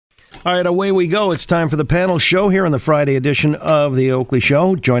All right, away we go. It's time for the panel show here on the Friday edition of the Oakley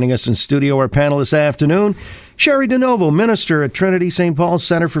Show. Joining us in studio, our panel this afternoon, Sherry DeNovo, Minister at Trinity St. Paul's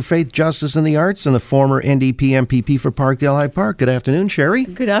Center for Faith, Justice and the Arts, and the former NDP MPP for Parkdale High Park. Good afternoon, Sherry.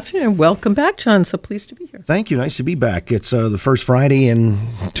 Good afternoon. Welcome back, John. So pleased to be here. Thank you. Nice to be back. It's the first Friday in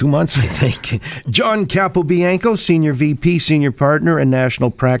 2 months, I think. John Capobianco, Senior VP, Senior Partner, and National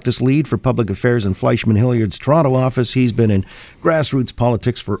Practice Lead for Public Affairs in Fleischman Hilliard's Toronto office. He's been in grassroots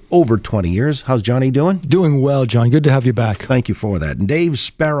politics for over 20 years. How's Johnny doing? Doing well, John. Good to have you back. Thank you for that. And Dave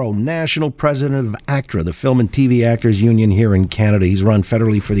Sparrow, National President of ACTRA, the Film and TV Actors Union here in Canada. He's run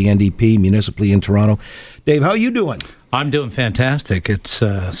federally for the NDP, municipally in Toronto. Dave, how are you doing? I'm doing fantastic. It's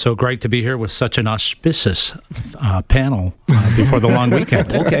so great to be here with such an auspicious panel before the long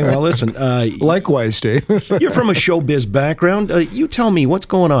weekend. Okay, well, listen. Likewise, Dave. You're from a showbiz background. You tell me, what's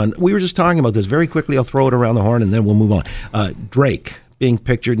going on? We were just talking about this. Very quickly, I'll throw it around the horn and then we'll move on. Drake being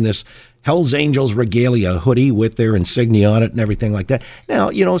pictured in this Hell's Angels regalia hoodie with their insignia on it and everything like that. Now,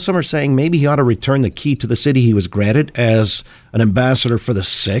 you know, some are saying maybe he ought to return the key to the city he was granted as an ambassador for the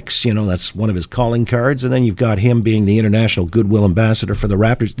Six. You know, that's one of his calling cards. And then you've got him being the international goodwill ambassador for the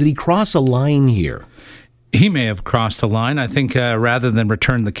Raptors. Did he cross a line here? He may have crossed a line. I think rather than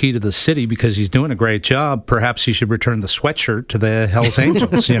return the key to the city because he's doing a great job, perhaps he should return the sweatshirt to the Hells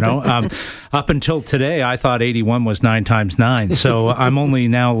Angels. You know, up until today, I thought 81 was 9 times 9. So I'm only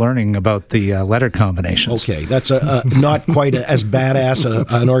now learning about the letter combinations. Okay, that's not quite as badass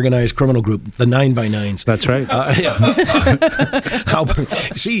an organized criminal group, the 9x9s. That's right.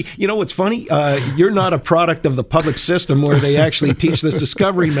 See, you know what's funny? You're not a product of the public system where they actually teach this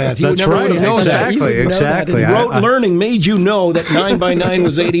discovery math. You That's never right. would have known Exactly. Rote learning made you know that 9x9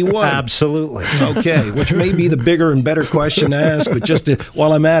 was 81. Absolutely. Okay, which may be the bigger and better question to ask, but just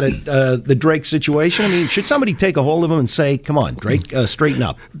while I'm at it, the Drake situation, I mean, should somebody take a hold of him and say, come on, Drake, straighten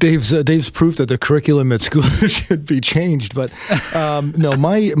up? Dave's proof that the curriculum at school should be changed, but no,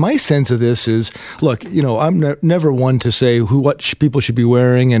 my sense of this is, look, you know, I'm never one to say people should be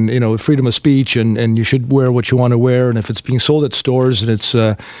wearing, and, you know, freedom of speech, and you should wear what you want to wear, and if it's being sold at stores and it's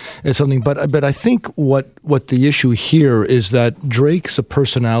something, but I think what the issue here is that Drake's a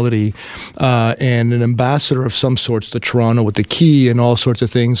personality and an ambassador of some sorts to Toronto with the key and all sorts of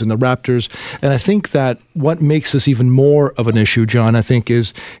things and the Raptors. And I think that what makes this even more of an issue, John, I think,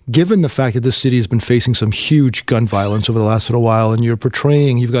 is given the fact that this city has been facing some huge gun violence over the last little while, and you've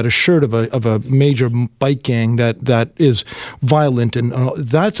got a shirt of a major bike gang that is violent, and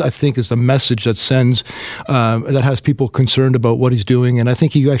that's, I think, is the message that sends, that has people concerned about what he's doing. And I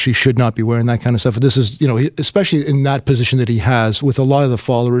think he actually should not be wearing that kind of stuff. This is, you know, especially in that position that he has with a lot of the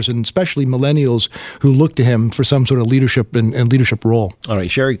followers, and especially millennials who look to him for some sort of leadership and leadership role. All right,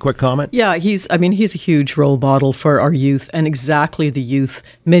 Sherry, quick comment. Yeah, he's a huge role model for our youth, and exactly the youth,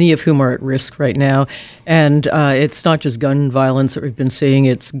 many of whom are at risk right now. And it's not just gun violence that we've been seeing,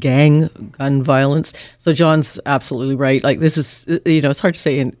 it's gun violence. So John's absolutely right. Like, this is, you know, it's hard to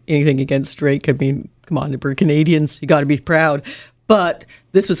say anything against Drake. I mean, come on, we're Canadians, you got to be proud. But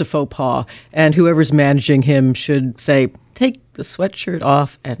this was a faux pas, and whoever's managing him should say, take the sweatshirt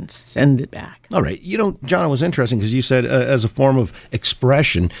off and send it back. All right. You know, John, it was interesting because you said as a form of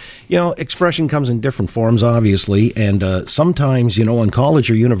expression, you know, expression comes in different forms, obviously. And sometimes, you know, on college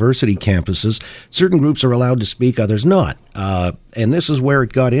or university campuses, certain groups are allowed to speak, others not. And this is where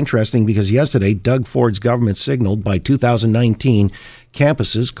it got interesting because yesterday, Doug Ford's government signaled by 2019,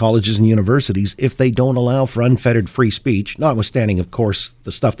 campuses, colleges, and universities, if they don't allow for unfettered free speech, notwithstanding, of course,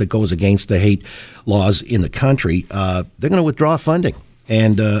 the stuff that goes against the hate laws in the country, they're going to withdraw funding.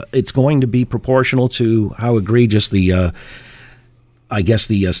 And it's going to be proportional to how egregious the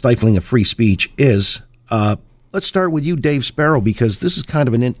stifling of free speech is. Let's start with you, Dave Sparrow, because this is kind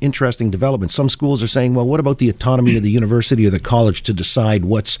of an interesting development. Some schools are saying, well, what about the autonomy of the university or the college to decide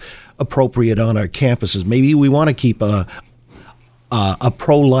what's appropriate on our campuses? Maybe we want to keep a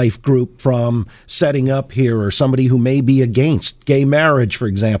pro-life group from setting up here, or somebody who may be against gay marriage, for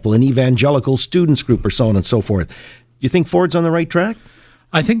example, an evangelical students group, or so on and so forth. Do you think Ford's on the right track?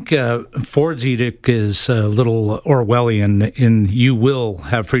 I think Ford's edict is a little Orwellian in you will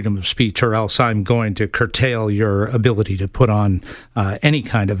have freedom of speech or else I'm going to curtail your ability to put on any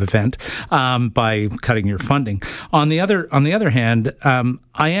kind of event by cutting your funding. On the other hand,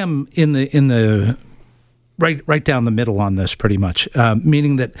 I am in the right down the middle on this pretty much,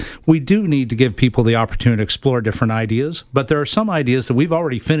 meaning that we do need to give people the opportunity to explore different ideas, but there are some ideas that we've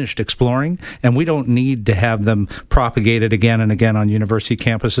already finished exploring, and we don't need to have them propagated again and again on university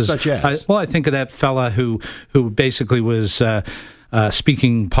campuses. Such as? I think of that fella who basically was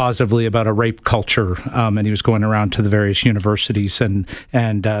speaking positively about a rape culture, and he was going around to the various universities and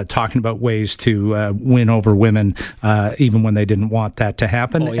talking about ways to win over women, even when they didn't want that to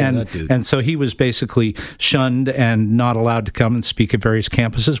happen. Oh, yeah, that dude. And so he was basically shunned and not allowed to come and speak at various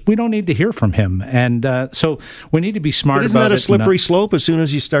campuses. We don't need to hear from him, and so we need to be smart but about it. Isn't that a slippery slope as soon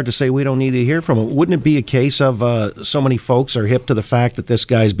as you start to say we don't need to hear from him? Wouldn't it be a case of so many folks are hip to the fact that this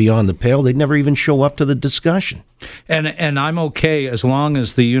guy's beyond the pale, they'd never even show up to the discussion? And I'm okay as long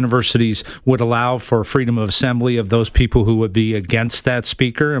as the universities would allow for freedom of assembly of those people who would be against that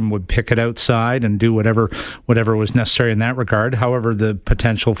speaker and would picket outside and do whatever was necessary in that regard. However, the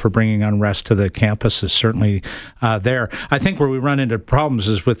potential for bringing unrest to the campus is certainly there. I think where we run into problems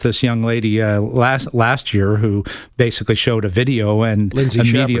is with this young lady last year who basically showed a video, and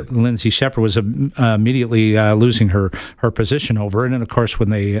Lindsay Shepherd was immediately losing her position over it. And of course,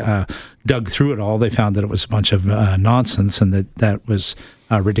 when they dug through it all, they found that it was a bunch of nonsense, and that was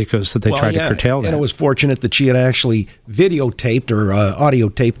ridiculous that they tried to curtail that. And it was fortunate that she had actually videotaped or audio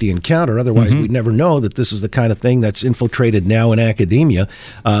taped the encounter. Otherwise, we'd never know that this is the kind of thing that's infiltrated now in academia.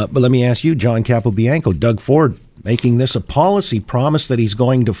 But let me ask you, John Capobianco, Doug Ford, making this a policy promise that he's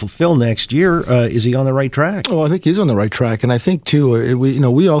going to fulfill next year. Is he on the right track? Oh, I think he's on the right track. And I think, too,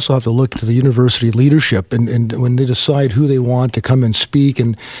 we also have to look to the university leadership and when they decide who they want to come and speak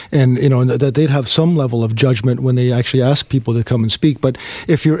and that they'd have some level of judgment when they actually ask people to come and speak. But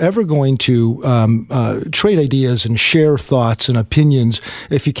if you're ever going to trade ideas and share thoughts and opinions,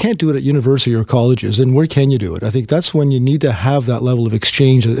 if you can't do it at university or colleges, then where can you do it? I think that's when you need to have that level of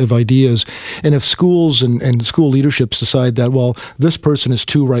exchange of ideas. And if schools and school leaderships decide that, well, this person is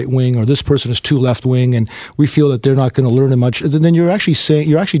too right-wing or this person is too left-wing and we feel that they're not going to learn much, then you're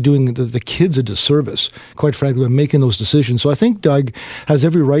actually doing the kids a disservice, quite frankly, by making those decisions. So I think Doug has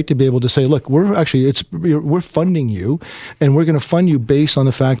every right to be able to say, look, we're funding you, and we're going to fund you based on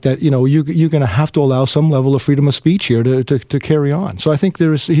the fact that, you're going to have to allow some level of freedom of speech here to carry on. So I think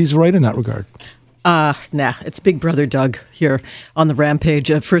he's right in that regard. It's Big Brother Doug here on the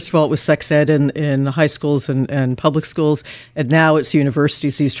rampage. First of all, it was sex ed in high schools and public schools, and now it's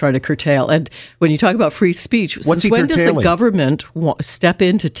universities he's trying to curtail. And when you talk about free speech, when does the government step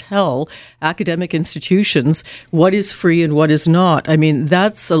in to tell academic institutions what is free and what is not? I mean,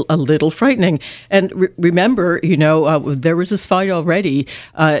 that's a little frightening. And remember, there was this fight already.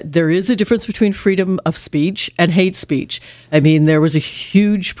 There is a difference between freedom of speech and hate speech. I mean, there was a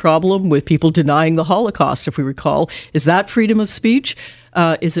huge problem with people denying the Holocaust, if we recall. Is that freedom of speach?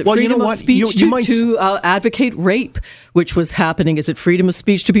 Is it freedom of speech to advocate rape, which was happening? Is it freedom of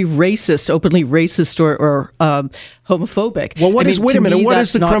speech to be racist, openly racist or homophobic? Well, what does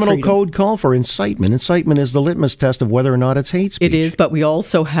the criminal code call for? Incitement. Incitement is the litmus test of whether or not it's hate speech. It is, but we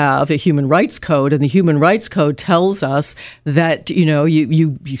also have a human rights code, and the human rights code tells us that,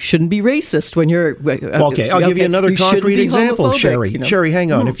 you shouldn't be racist when you're... Okay, I'll give you another concrete example, Sherry. Sherry,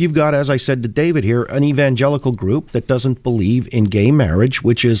 hang on. If you've got, as I said to David here, an evangelical group that doesn't believe in gay marriage,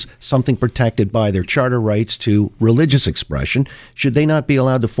 which is something protected by their charter rights to religious expression, should they not be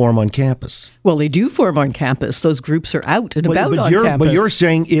allowed to form on campus? Well, they do form on campus. Those groups are out and about on campus. But you're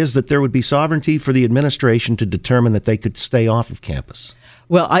saying is that there would be sovereignty for the administration to determine that they could stay off of campus.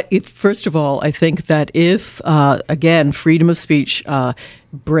 Well, first of all, I think that if, again, freedom of speech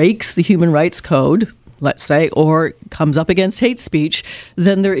breaks the human rights code, let's say, or comes up against hate speech,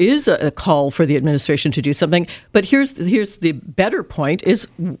 then there is a call for the administration to do something. But here's the better point is,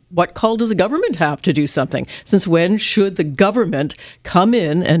 what call does the government have to do something? Since when should the government come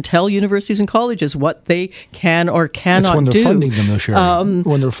in and tell universities and colleges what they can or cannot do? That's when they're funding them, though, Sherry.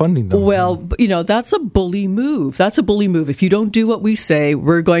 When they're funding them. Well, that's a bully move. That's a bully move. If you don't do what we say,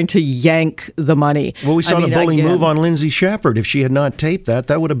 we're going to yank the money. Well, we saw the bully move on Lindsay Shepherd. If she had not taped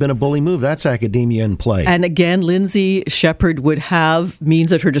that would have been a bully move. That's academia in play. And again, Lindsay Shepherd would have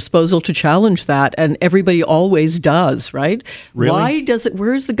means at her disposal to challenge that, and everybody always does, right? Really?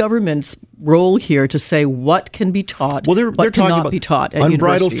 Where's the government's role here to say what can be taught, what cannot be taught at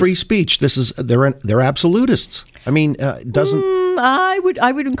unbridled universities? Free speech. They're absolutists. I mean, doesn't... I would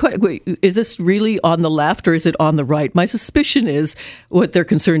wait, is this really on the left or is it on the right? My suspicion is what they're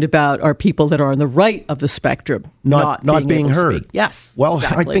concerned about are people that are on the right of the spectrum not being heard. Yes. Well,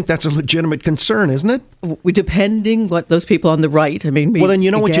 exactly. I think that's a legitimate concern, isn't it? Depending what those people on the right, then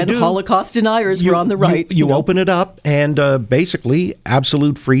you know what you do. Holocaust deniers were on the right. You open it up and basically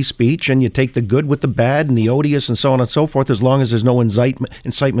absolute free speech, and you take the good with the bad and the odious and so on and so forth, as long as there's no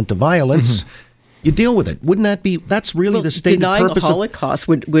incitement to violence. You deal with it. Wouldn't that be? That's really the stated denying purpose the Holocaust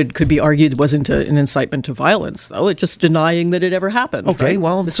could be argued wasn't an incitement to violence, though. It's just denying that it ever happened. Okay, right?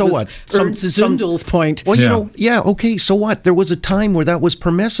 well, This so was what? Ernst Zündel's point. Well, okay, so what? There was a time where that was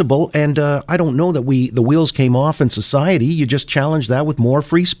permissible, and I don't know that the wheels came off in society. You just challenge that with more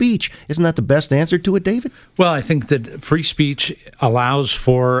free speech. Isn't that the best answer to it, David? Well, I think that free speech allows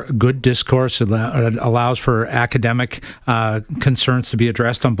for good discourse, allows for academic concerns to be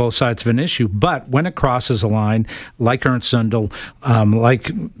addressed on both sides of an issue, but when it crosses a line, like Ernst Zundel,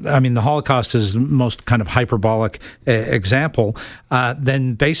 the Holocaust is the most kind of hyperbolic example,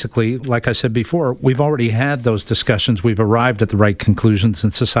 then basically, like I said before, we've already had those discussions. We've arrived at the right conclusions,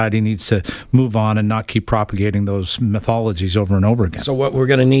 and society needs to move on and not keep propagating those mythologies over and over again. So what we're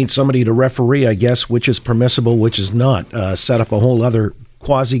going to need somebody to referee, I guess, which is permissible, which is not. Set up a whole other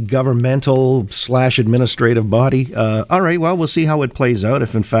quasi-governmental / administrative body. All right, well, we'll see how it plays out,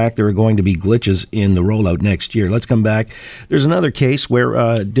 if in fact there are going to be glitches in the rollout next year. Let's come back. There's another case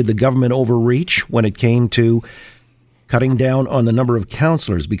where did the government overreach when it came to cutting down on the number of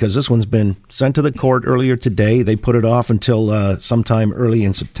counselors, because this one's been sent to the court earlier today. They put it off until sometime early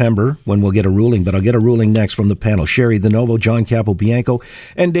in September when we'll get a ruling, but I'll get a ruling next from the panel. Sherry DeNovo, John Capobianco,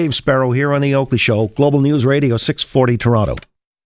 and Dave Sparrow here on The Oakley Show, Global News Radio, 640 Toronto.